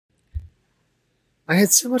I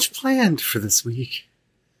had so much planned for this week.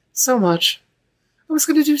 So much. I was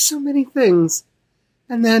going to do so many things.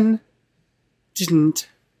 And then didn't.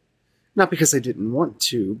 Not because I didn't want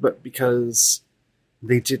to, but because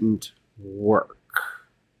they didn't work.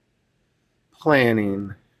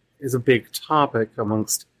 Planning is a big topic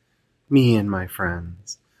amongst me and my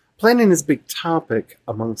friends. Planning is a big topic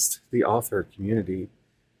amongst the author community.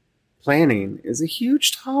 Planning is a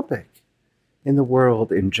huge topic in the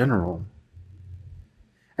world in general.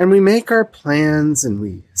 And we make our plans and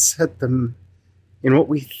we set them in what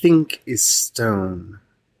we think is stone,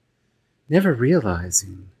 never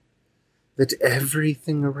realizing that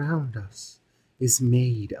everything around us is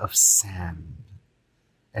made of sand,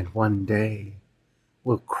 and one day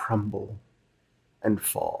will crumble and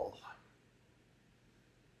fall.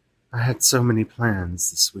 I had so many plans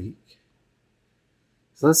this week.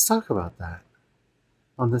 So let's talk about that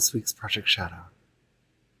on this week's Project Shadow.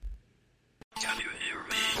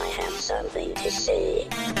 I have something to say.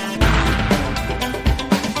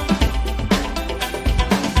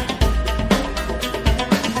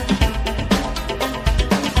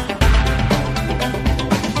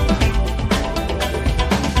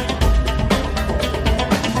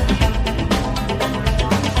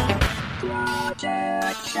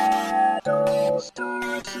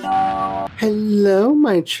 Hello,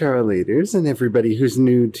 my cheerleaders and everybody who's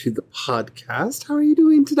new to the podcast. How are you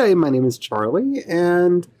doing today? My name is Charlie,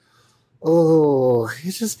 and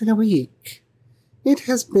it has been a week. It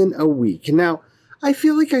has been a week. Now, I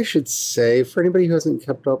feel like I should say, for anybody who hasn't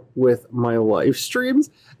kept up with my live streams,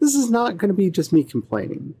 this is not going to be just me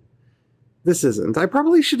complaining. This isn't. I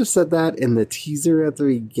probably should have said that in the teaser at the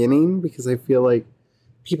beginning, because I feel like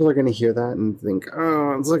people are going to hear that and think,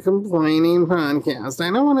 oh, it's a complaining podcast.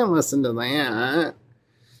 I don't want to listen to that.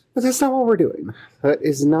 But that's not what we're doing. That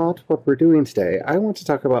is not what we're doing today. I want to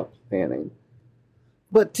talk about planning.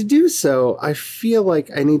 But to do so, I feel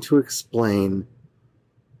like I need to explain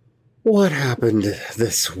what happened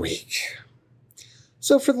this week.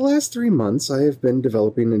 So for the last 3 months, I have been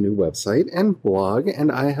developing a new website and blog,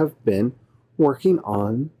 and I have been working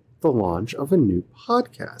on the launch of a new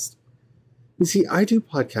podcast. You see, I do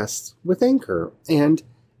podcasts with Anchor, and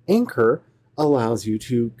Anchor allows you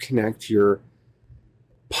to connect your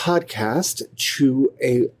podcast to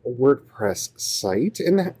a WordPress site,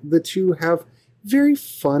 and the two have very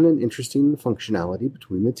fun and interesting functionality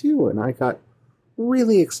between the two, and I got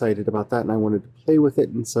really excited about that, and I wanted to play with it,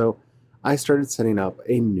 and so I started setting up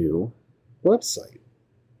a new website.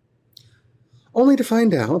 Only to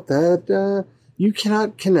find out that you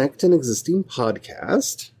cannot connect an existing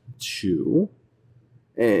podcast to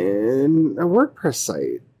a WordPress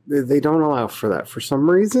site. They don't allow for that for some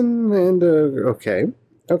reason, and okay.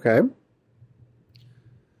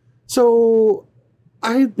 So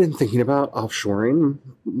I've been thinking about offshoring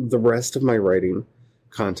the rest of my writing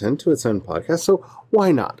content to its own podcast, so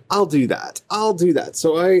why not? I'll do that.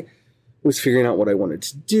 So I was figuring out what I wanted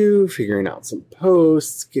to do, figuring out some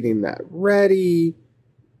posts, getting that ready.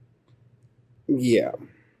 Yeah.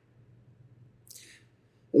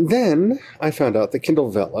 Then I found out that Kindle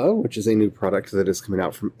Vella, which is a new product that is coming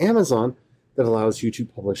out from Amazon that allows you to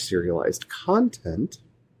publish serialized content,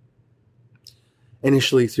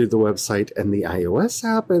 initially through the website and the iOS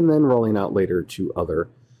app, and then rolling out later to other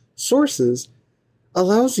sources,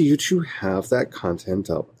 allows you to have that content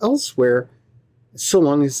up elsewhere so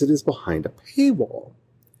long as it is behind a paywall.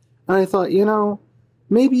 And I thought,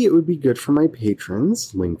 maybe it would be good for my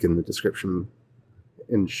patrons, link in the description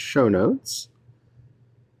and show notes.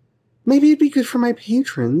 Maybe it'd be good for my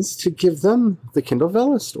patrons to give them the Kindle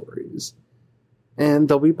Vella stories. And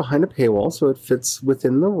they'll be behind a paywall, so it fits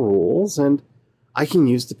within the rules, and I can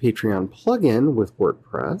use the Patreon plugin with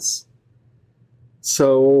WordPress.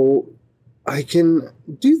 So I can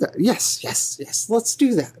do that. Yes, let's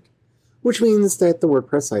do that. Which means that the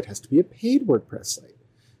WordPress site has to be a paid WordPress site.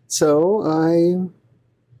 So I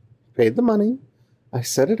paid the money, I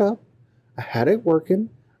set it up, I had it working,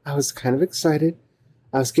 I was kind of excited.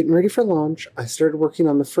 I was getting ready for launch. I started working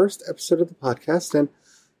on the first episode of the podcast, and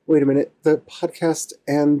wait a minute, the podcast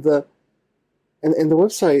and the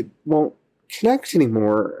website won't connect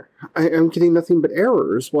anymore. I'm getting nothing but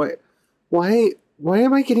errors. Why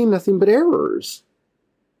am I getting nothing but errors?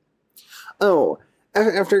 Oh,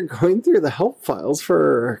 after going through the help files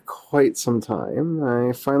for quite some time,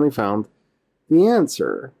 I finally found the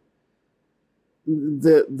answer.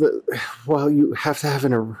 While you have to have a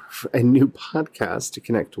new podcast to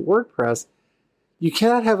connect to WordPress, you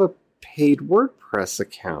cannot have a paid WordPress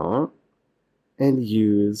account and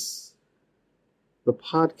use the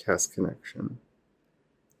podcast connection.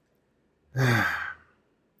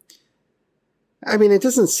 I mean, it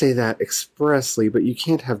doesn't say that expressly, but you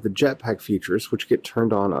can't have the jetpack features, which get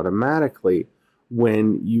turned on automatically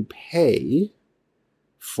when you pay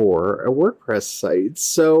for a WordPress site.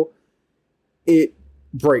 So it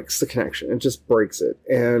breaks the connection. It just breaks it.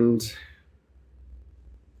 And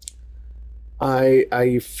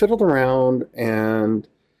I fiddled around, and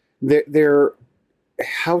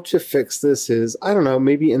how to fix this is, I don't know,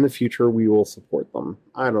 maybe in the future we will support them.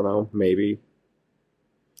 I don't know, maybe.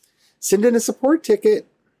 Send in a support ticket,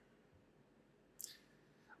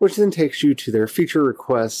 which then takes you to their feature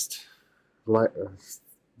request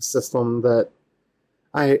system that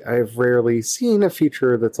I've rarely seen a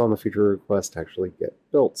feature that's on the feature request actually get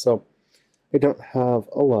built. So I don't have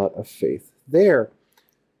a lot of faith there.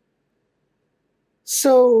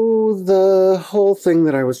 So the whole thing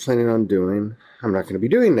that I was planning on doing, I'm not going to be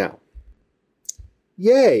doing now.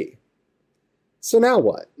 Yay! So now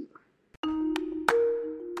what?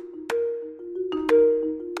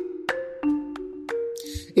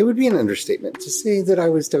 It would be an understatement to say that I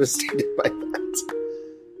was devastated by that.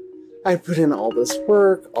 I put in all this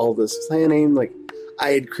work, all this planning, like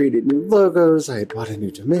I had created new logos, I had bought a new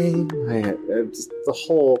domain, I had just the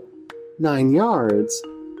whole 9 yards,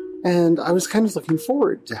 and I was kind of looking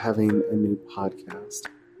forward to having a new podcast.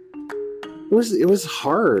 It was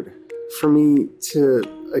hard for me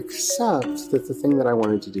to accept that the thing that I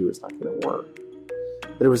wanted to do was not going to work.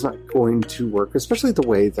 That it was not going to work, especially the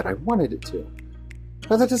way that I wanted it to.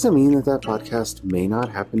 Now, that doesn't mean that podcast may not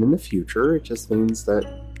happen in the future. It just means that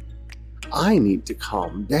I need to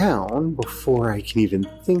calm down before I can even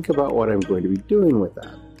think about what I'm going to be doing with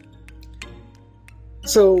that.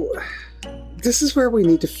 So, this is where we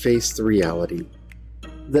need to face the reality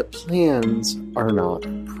that plans are not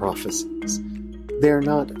prophecies. They're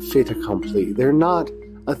not fait accompli. They're not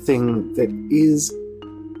a thing that is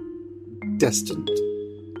destined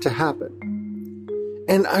to happen.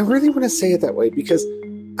 And I really want to say it that way because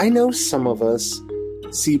I know some of us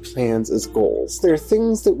see plans as goals. They're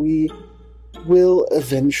things that we will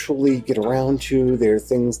eventually get around to. They're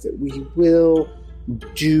things that we will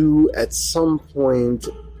do at some point,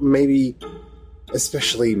 maybe,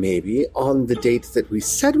 especially maybe, on the date that we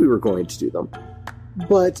said we were going to do them.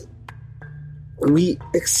 But we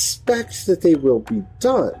expect that they will be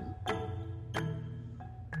done.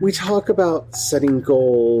 We talk about setting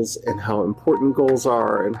goals and how important goals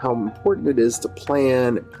are and how important it is to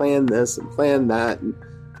plan this and plan that. And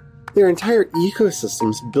their entire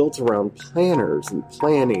ecosystem's built around planners and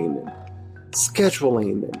planning and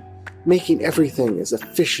scheduling and making everything as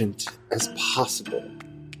efficient as possible.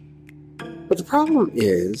 But the problem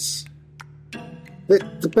is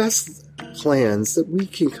that the best plans that we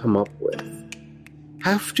can come up with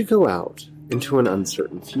have to go out into an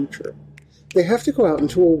uncertain future. They have to go out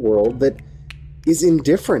into a world that is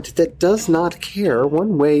indifferent, that does not care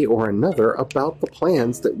one way or another about the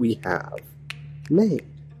plans that we have made.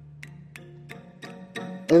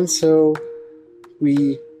 And so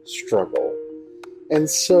we struggle. And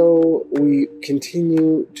so we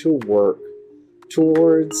continue to work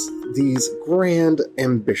towards these grand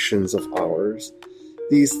ambitions of ours,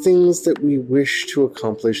 these things that we wish to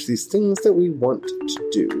accomplish, these things that we want to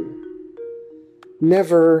do,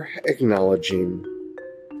 never acknowledging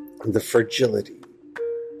the fragility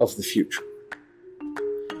of the future.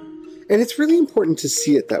 And it's really important to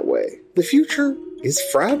see it that way. The future is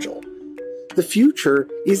fragile. The future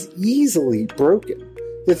is easily broken.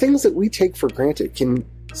 The things that we take for granted can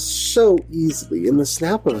so easily, in the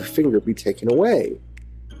snap of a finger, be taken away.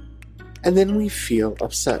 And then we feel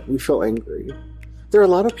upset. We feel angry. There are a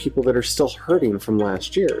lot of people that are still hurting from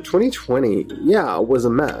last year. 2020, was a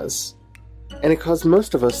mess. And it caused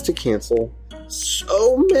most of us to cancel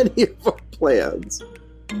so many of our plans.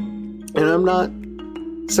 And I'm not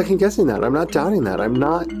second-guessing that. I'm not doubting that. I'm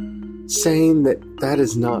not saying that that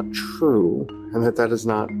is not true and that that is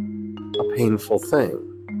not a painful thing.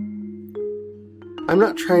 I'm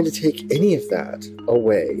not trying to take any of that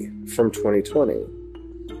away from 2020.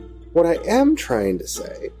 What I am trying to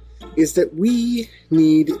say is that we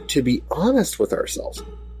need to be honest with ourselves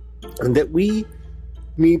and that we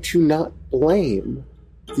need to not blame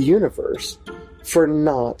the universe for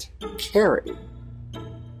not caring.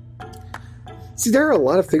 See, there are a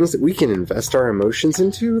lot of things that we can invest our emotions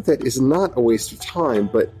into that is not a waste of time,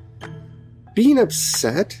 but being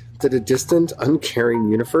upset that a distant,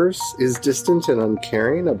 uncaring universe is distant and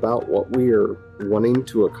uncaring about what we are wanting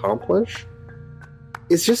to accomplish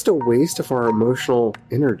is just a waste of our emotional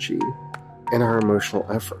energy and our emotional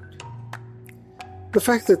effort. The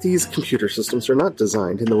fact that these computer systems are not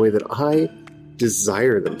designed in the way that I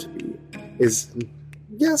desire them to be is,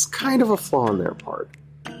 yes, kind of a flaw on their part.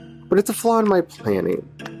 but it's a flaw in my planning.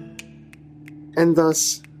 And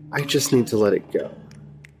thus, I just need to let it go.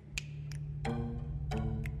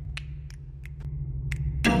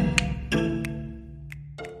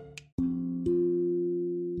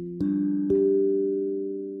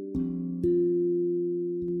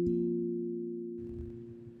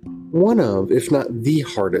 One of, if not the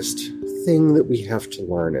hardest thing that we have to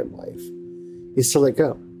learn in life is to let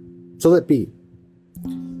go, to let be,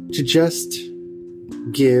 to just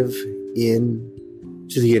give in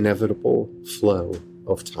to the inevitable flow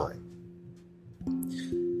of time.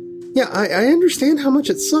 Yeah, I understand how much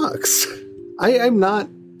it sucks. I'm not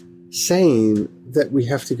saying that we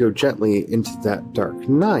have to go gently into that dark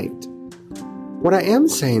night. What I am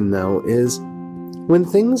saying, though, is when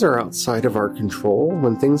things are outside of our control,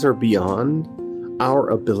 when things are beyond our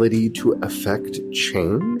ability to affect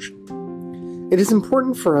change, it is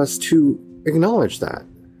important for us to acknowledge that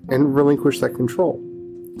and relinquish that control.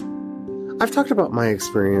 I've talked about my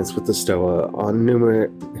experience with the Stoa on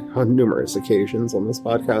numerous occasions on this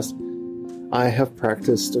podcast. I have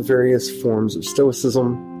practiced various forms of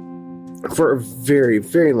Stoicism for a very,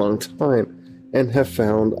 very long time and have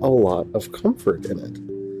found a lot of comfort in it.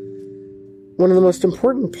 One of the most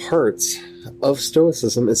important parts of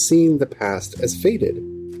Stoicism is seeing the past as fated.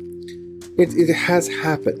 It has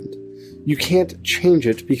happened. You can't change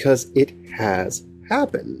it because it has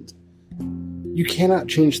happened. You cannot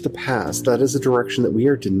change the past. That is a direction that we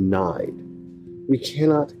are denied. We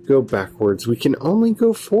cannot go backwards. We can only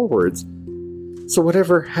go forwards. So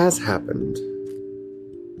whatever has happened,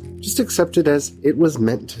 just accept it as it was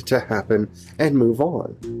meant to happen and move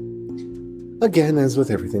on. Again, as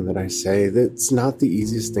with everything that I say, that's not the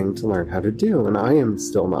easiest thing to learn how to do, and I am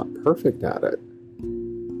still not perfect at it.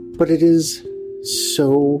 But it is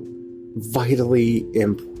so vitally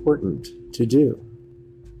important to do.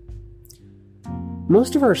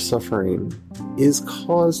 Most of our suffering is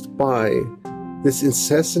caused by this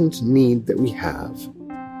incessant need that we have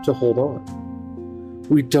to hold on.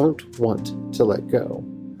 We don't want to let go.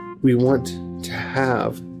 We want to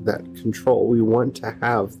have that control. We want to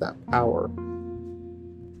have that power.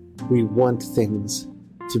 We want things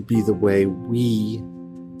to be the way we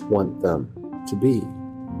want them to be.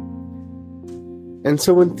 And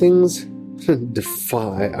so when things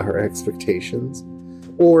defy our expectations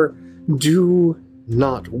or do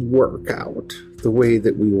not work out the way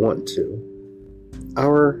that we want to,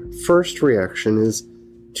 our first reaction is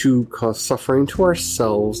to cause suffering to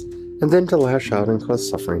ourselves and then to lash out and cause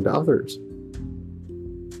suffering to others.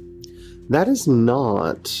 That is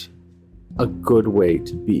not a good way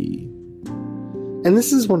to be. And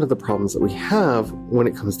this is one of the problems that we have when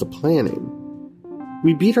it comes to planning.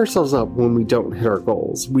 We beat ourselves up when we don't hit our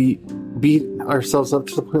goals. We beat ourselves up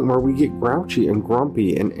to the point where we get grouchy and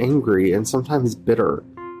grumpy and angry and sometimes bitter,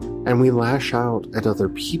 and we lash out at other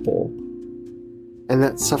people, and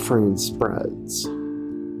that suffering spreads.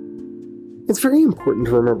 It's very important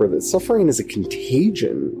to remember that suffering is a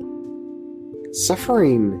contagion.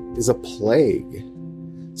 Suffering is a plague.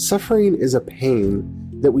 Suffering is a pain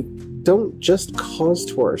that we don't just cause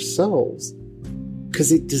to ourselves,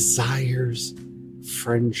 because it desires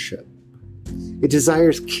friendship. It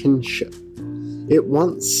desires kinship. It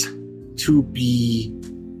wants to be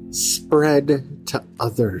spread to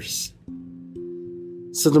others.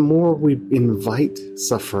 So the more we invite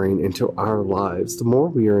suffering into our lives, the more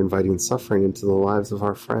we are inviting suffering into the lives of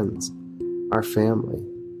our friends, our family.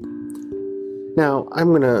 Now, I'm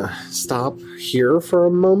going to stop here for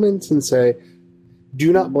a moment and say,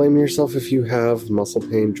 do not blame yourself if you have muscle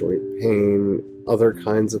pain, joint pain, other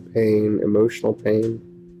kinds of pain, emotional pain.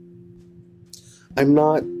 I am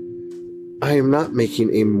not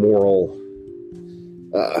making a moral,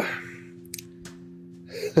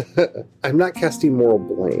 I'm not casting moral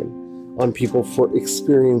blame on people for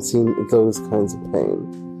experiencing those kinds of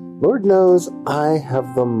pain. Lord knows I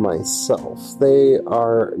have them myself. They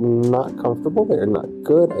are not comfortable. They are not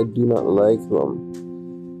good. I do not like them.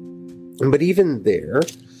 But even there,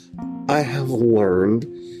 I have learned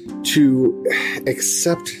to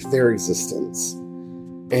accept their existence.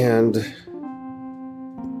 And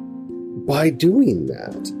by doing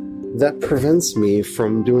that, that prevents me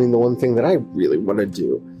from doing the one thing that I really want to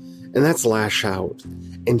do. And that's lash out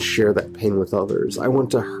and share that pain with others. I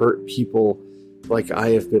want to hurt people like I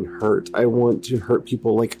have been hurt. I want to hurt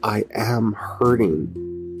people like I am hurting.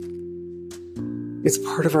 It's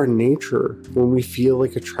part of our nature. When we feel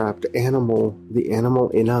like a trapped animal, the animal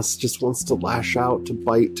in us just wants to lash out, to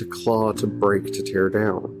bite, to claw, to break, to tear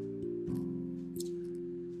down.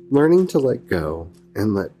 Learning to let go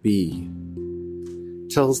and let be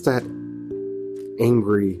tells that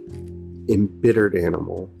angry, embittered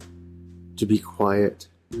animal to be quiet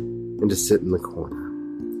and to sit in the corner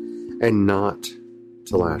and not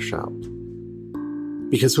to lash out.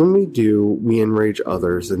 Because when we do, we enrage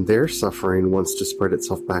others and their suffering wants to spread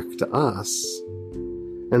itself back to us,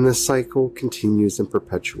 and the cycle continues and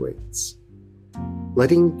perpetuates.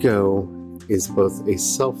 Letting go is both a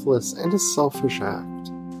selfless and a selfish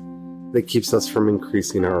act that keeps us from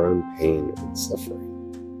increasing our own pain and suffering.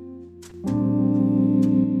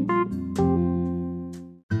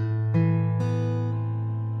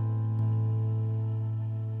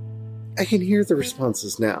 I can hear the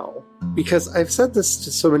responses now, because I've said this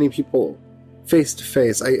to so many people face to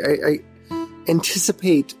face. I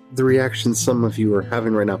anticipate the reaction some of you are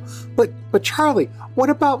having right now. But Charlie,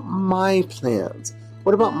 what about my plans?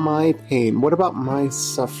 What about my pain? What about my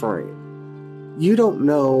suffering? You don't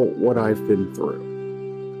know what I've been through.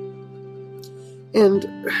 And,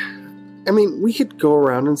 I mean, we could go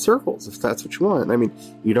around in circles if that's what you want. I mean,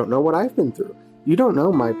 you don't know what I've been through. You don't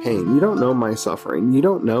know my pain. You don't know my suffering. You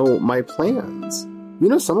don't know my plans. You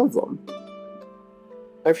know some of them.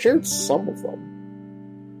 I've shared some of them.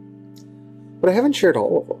 But I haven't shared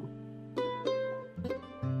all of them.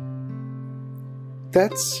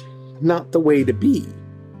 That's not the way to be.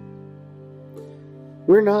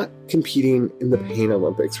 We're not competing in the Pain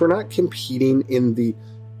Olympics. We're not competing in the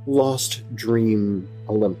Lost Dream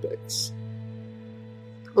Olympics.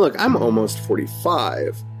 Look, I'm almost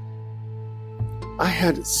 45. I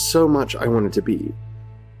had so much I wanted to be.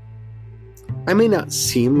 I may not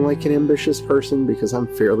seem like an ambitious person because I'm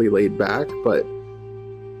fairly laid back, but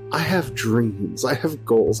I have dreams, I have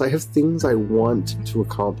goals, I have things I want to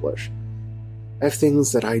accomplish. I have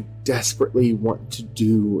things that I desperately want to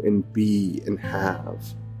do and be and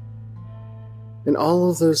have. And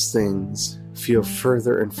all of those things feel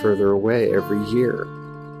further and further away every year.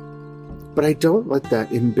 But I don't let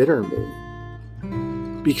that embitter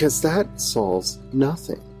me, because that solves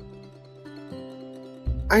nothing.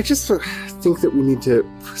 I just think that we need to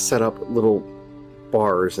set up little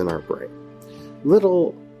bars in our brain.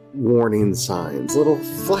 Little warning signs, little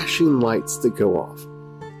flashing lights that go off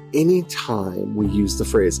anytime we use the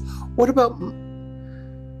phrase, what about...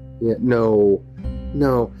 Yeah, no,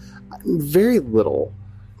 very little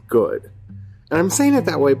good. And I'm saying it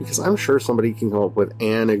that way because I'm sure somebody can come up with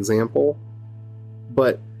an example,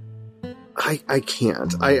 but I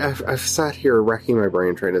can't. I've sat here racking my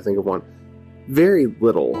brain trying to think of one. Very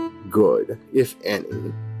little good, if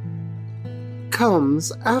any,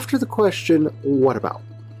 comes after the question, what about?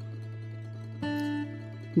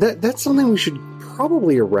 That's something we should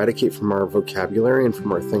probably eradicate from our vocabulary and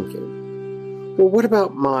from our thinking. Well, what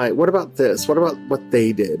about this? What about what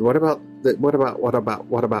they did? What about?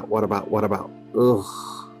 Ugh.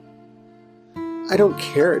 I don't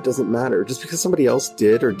care. It doesn't matter. Just because somebody else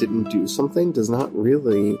did or didn't do something does not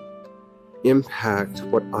really impact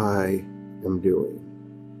what I am doing.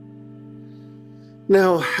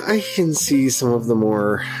 Now, I can see some of the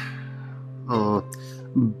more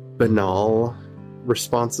banal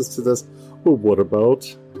responses to this. Well, what about?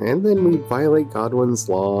 And then we violate Godwin's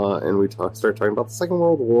law, and we start talking about the Second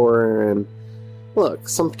World War, and look,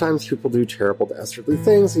 sometimes people do terrible, dastardly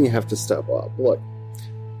things, and you have to step up. Look,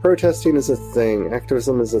 protesting is a thing,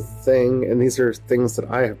 activism is a thing, and these are things that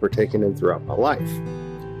I have partaken in throughout my life.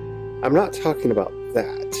 I'm not talking about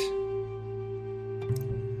that.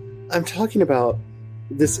 I'm talking about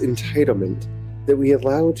this entitlement that we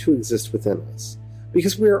allow to exist within us,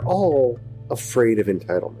 because we are all afraid of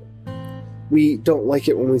entitlement. We don't like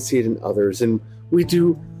it when we see it in others, and we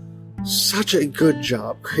do such a good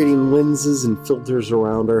job creating lenses and filters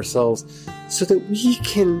around ourselves so that we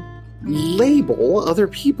can label other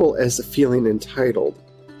people as feeling entitled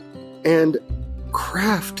and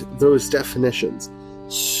craft those definitions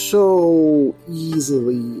so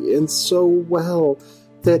easily and so well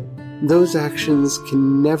that those actions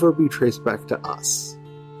can never be traced back to us.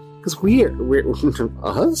 Because we're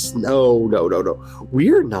us? No.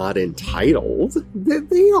 We're not entitled.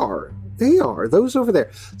 They are. Those over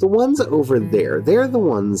there. The ones over there, they're the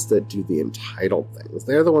ones that do the entitled things.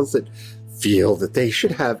 They're the ones that feel that they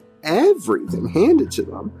should have everything handed to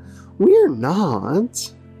them. We're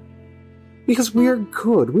not. Because we are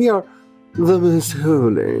good. We are the most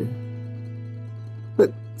holy.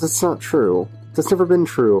 But that's not true. That's never been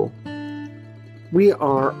true. We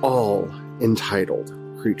are all entitled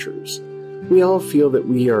creatures. We all feel that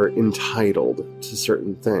we are entitled to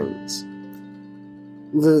certain things.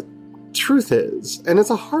 The truth is, and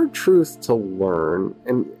it's a hard truth to learn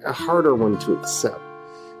and a harder one to accept,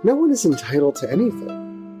 no one is entitled to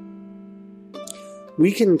anything.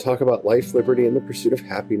 We can talk about life, liberty, and the pursuit of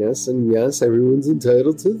happiness, and yes, everyone's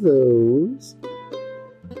entitled to those.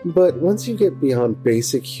 But once you get beyond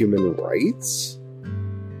basic human rights,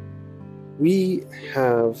 we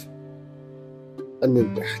have an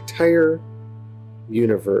entire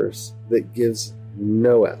universe that gives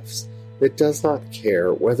no Fs, that does not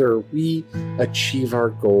care whether we achieve our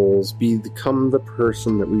goals, become the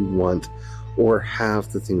person that we want, or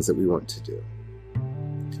have the things that we want to do.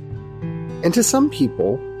 And to some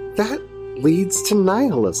people, that leads to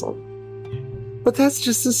nihilism. But that's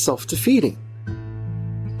just as self-defeating.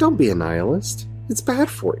 Don't be a nihilist. It's bad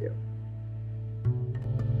for you.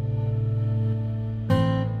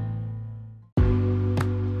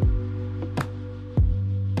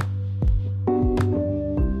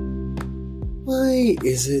 Why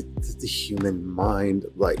is it that the human mind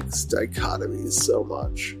likes dichotomies so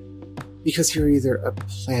much? Because you're either a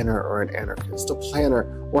planner or an anarchist, a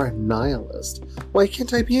planner or a nihilist. Why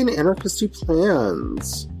can't I be an anarchist who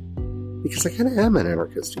plans? Because I kind of am an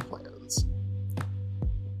anarchist who plans.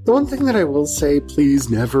 The one thing that I will say, please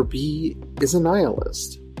never be, is a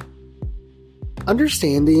nihilist.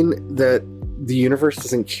 Understanding that the universe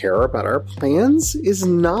doesn't care about our plans is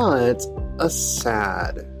not a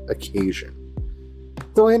sad occasion.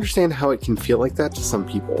 Though I understand how it can feel like that to some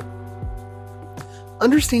people.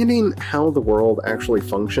 Understanding how the world actually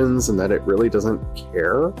functions and that it really doesn't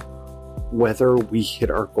care whether we hit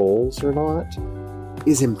our goals or not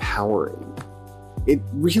is empowering. It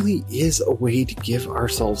really is a way to give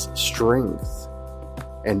ourselves strength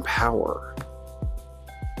and power.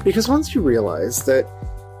 Because once you realize that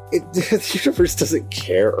the universe doesn't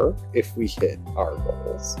care if we hit our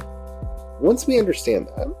goals, once we understand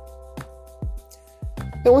that,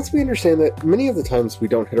 and once we understand that many of the times we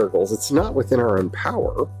don't hit our goals, it's not within our own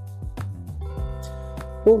power,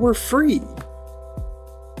 well, we're free.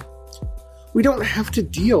 We don't have to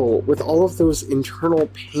deal with all of those internal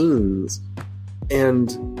pains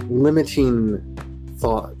and limiting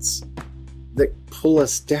thoughts that pull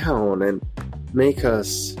us down and make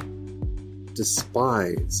us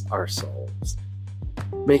despise ourselves,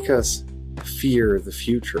 make us fear the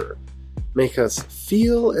future, make us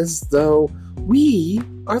feel as though we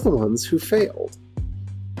are the ones who failed.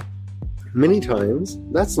 Many times,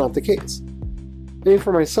 that's not the case. I mean,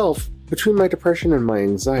 for myself, between my depression and my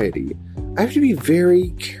anxiety, I have to be very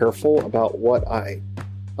careful about what I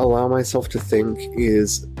allow myself to think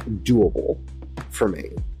is doable for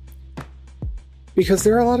me. Because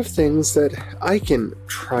there are a lot of things that I can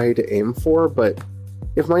try to aim for, but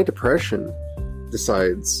if my depression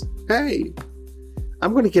decides, hey,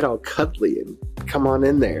 I'm going to get all cuddly and come on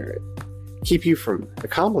in there and keep you from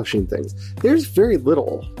accomplishing things, there's very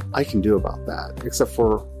little I can do about that, except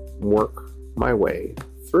for work my way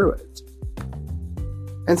through it.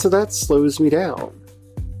 And so that slows me down.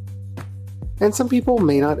 And some people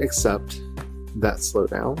may not accept that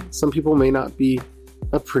slowdown. Some people may not be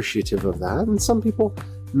appreciative of that, and some people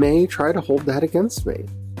may try to hold that against me.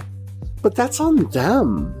 But that's on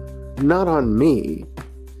them, not on me.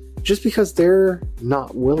 Just because they're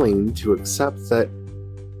not willing to accept that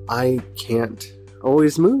I can't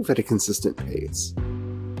always move at a consistent pace.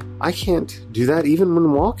 I can't do that even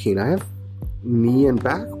when walking. I have knee and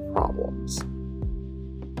back problems.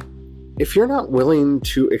 If you're not willing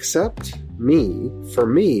to accept me for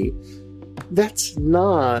me, that's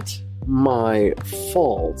not my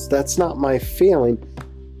fault. That's not my failing.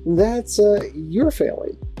 That's your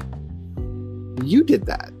failing. You did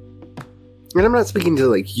that. And I'm not speaking to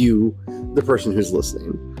like you, the person who's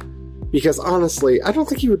listening. Because honestly, I don't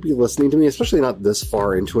think you would be listening to me, especially not this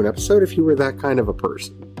far into an episode, if you were that kind of a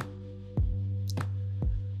person.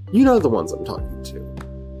 You know the ones I'm talking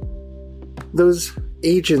to. Those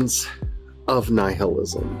agents of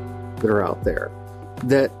nihilism that are out there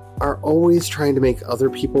that are always trying to make other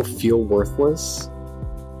people feel worthless.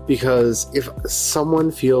 Because if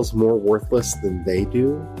someone feels more worthless than they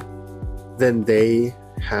do, then they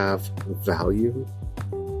have value.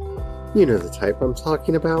 You know the type I'm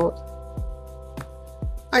talking about.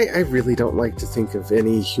 I really don't like to think of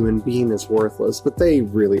any human being as worthless, but they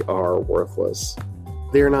really are worthless.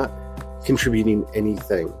 They are not contributing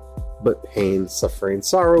anything but pain, suffering,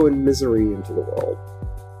 sorrow, and misery into the world.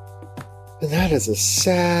 And that is a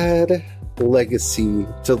sad legacy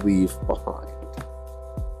to leave behind.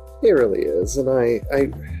 It really is, and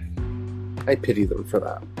I pity them for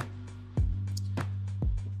that.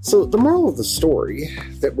 So the moral of the story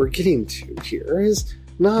that we're getting to here is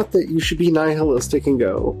not that you should be nihilistic and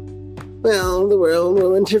go, well, the world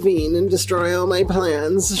will intervene and destroy all my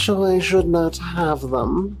plans, so I should not have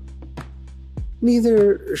them.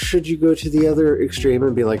 Neither should you go to the other extreme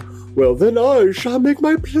and be like, well, then I shall make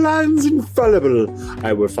my plans infallible.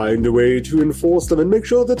 I will find a way to enforce them and make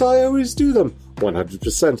sure that I always do them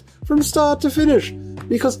 100% from start to finish,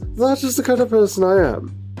 because that is the kind of person I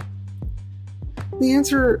am. The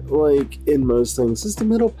answer, like in most things, is the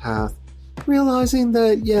middle path. Realizing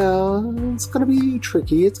that, yeah, it's going to be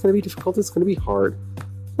tricky, it's going to be difficult, it's going to be hard,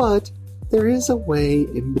 but there is a way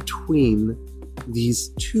in between these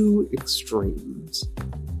two extremes.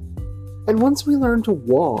 And once we learn to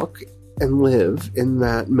walk and live in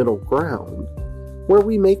that middle ground, where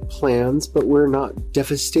we make plans but we're not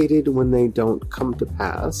devastated when they don't come to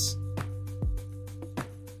pass,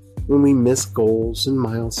 when we miss goals and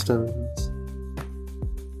milestones,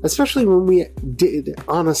 especially when we did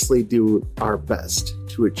honestly do our best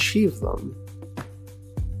to achieve them,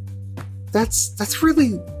 that's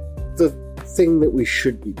really the thing that we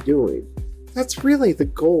should be doing. That's really the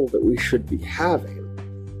goal that we should be having.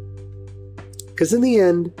 Because in the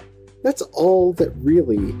end, that's all that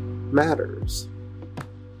really matters.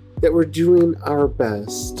 That we're doing our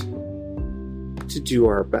best to do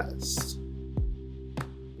our best.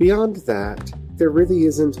 Beyond that, there really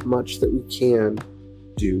isn't much that we can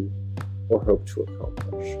do or hope to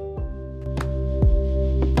accomplish.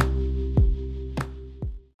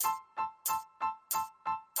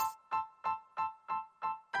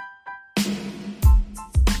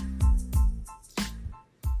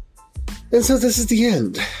 And so this is the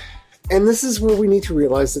end. And this is where we need to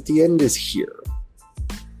realize that the end is here.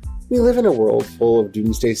 We live in a world full of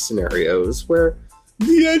doomsday scenarios where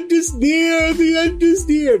the end is near, the end is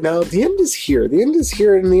near. Now, the end is here. The end is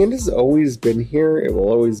here, and the end has always been here. It will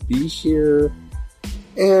always be here.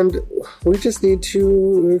 And we just need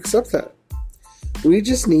to accept that. We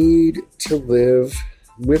just need to live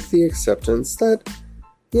with the acceptance that,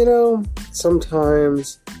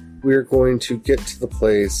 sometimes we're going to get to the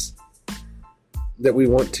place that we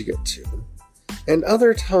want to get to. And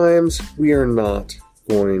other times, we are not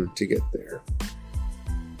going to get there.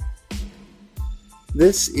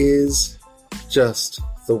 This is just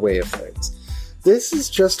the way of things. This is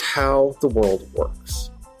just how the world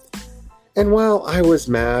works. And while I was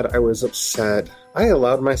mad, I was upset, I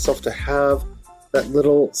allowed myself to have that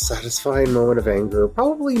little satisfying moment of anger,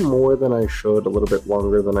 probably more than I should, a little bit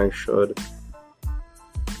longer than I should.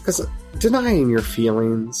 Because denying your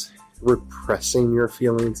feelings, repressing your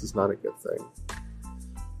feelings is not a good thing.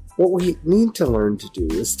 What we need to learn to do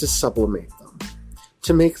is to sublimate them,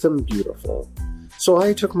 to make them beautiful. So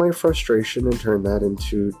I took my frustration and turned that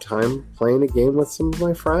into time playing a game with some of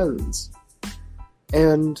my friends.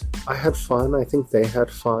 And I had fun. I think they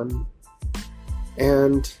had fun.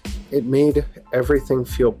 And it made everything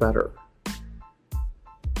feel better.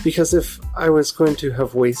 Because if I was going to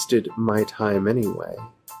have wasted my time anyway,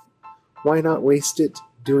 why not waste it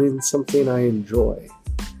doing something I enjoy?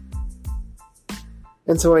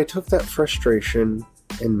 And so I took that frustration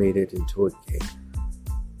and made it into a game.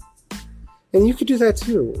 And you could do that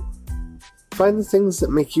too. Find the things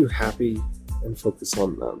that make you happy and focus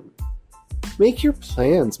on them. Make your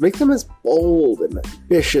plans. Make them as bold and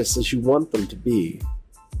ambitious as you want them to be.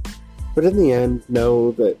 But in the end,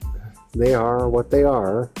 know that they are what they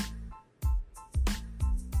are.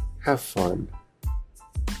 Have fun.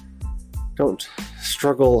 Don't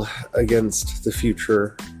struggle against the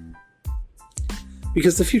future,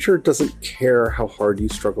 because the future doesn't care how hard you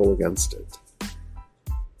struggle against it.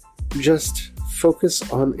 Just focus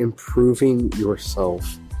on improving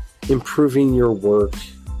yourself, improving your work,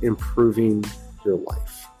 improving your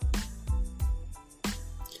life.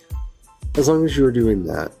 As long as you're doing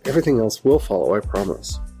that, everything else will follow, I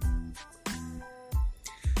promise.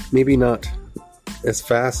 Maybe not as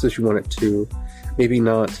fast as you want it to, maybe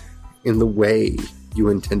not in the way you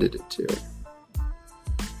intended it to.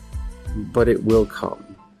 But it will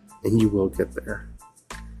come, and you will get there.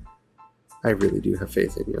 I really do have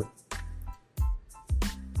faith in you.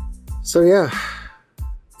 So yeah,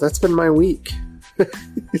 that's been my week.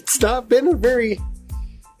 It's not been a very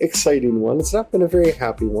exciting one. It's not been a very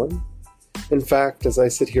happy one. In fact, as I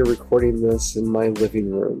sit here recording this in my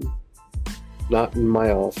living room, not in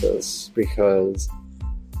my office, because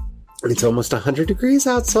it's almost 100 degrees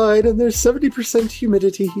outside and there's 70%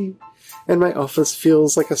 humidity, and my office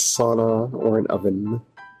feels like a sauna or an oven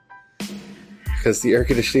because the air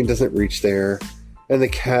conditioning doesn't reach there, and the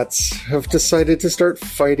cats have decided to start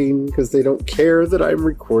fighting because they don't care that I'm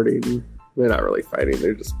recording. They're not really fighting,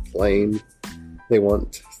 they're just playing. They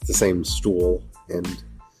want the same stool, and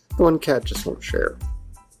the one cat just won't share.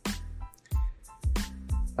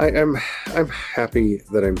 I'm happy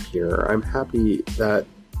that I'm here. I'm happy that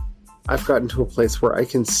I've gotten to a place where I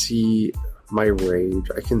can see my rage.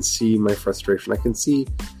 I can see my frustration. I can see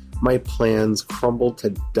my plans crumble to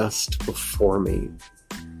dust before me.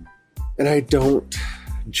 And I don't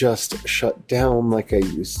just shut down like I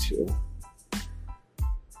used to.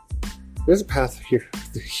 There's a path here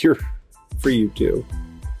for you too.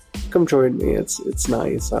 Come join me. It's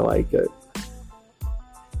nice. I like it.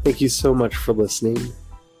 Thank you so much for listening.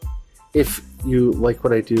 If you like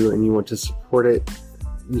what I do and you want to support it,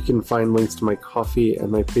 you can find links to my Ko-fi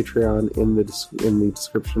and my Patreon in the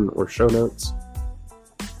description or show notes.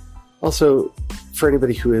 Also, for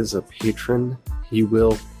anybody who is a patron, you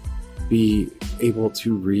will be able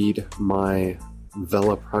to read my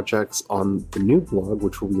Vela projects on the new blog,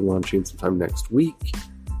 which will be launching sometime next week.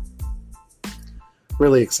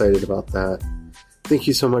 Really excited about that. Thank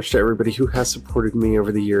you so much to everybody who has supported me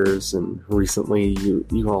over the years, and recently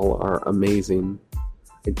you all are amazing.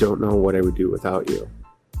 I don't know what I would do without you.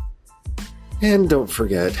 And don't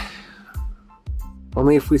forget,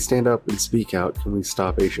 only if we stand up and speak out can we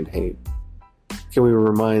stop Asian hate. Can we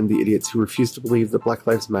remind the idiots who refuse to believe that Black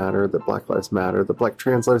Lives Matter, that Black Lives Matter, that Black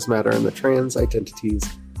Trans Lives Matter, and that trans identities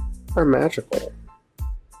are magical.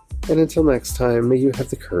 And until next time, may you have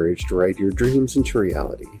the courage to write your dreams into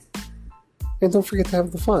reality. And don't forget to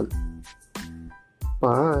have the fun.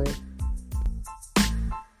 Bye.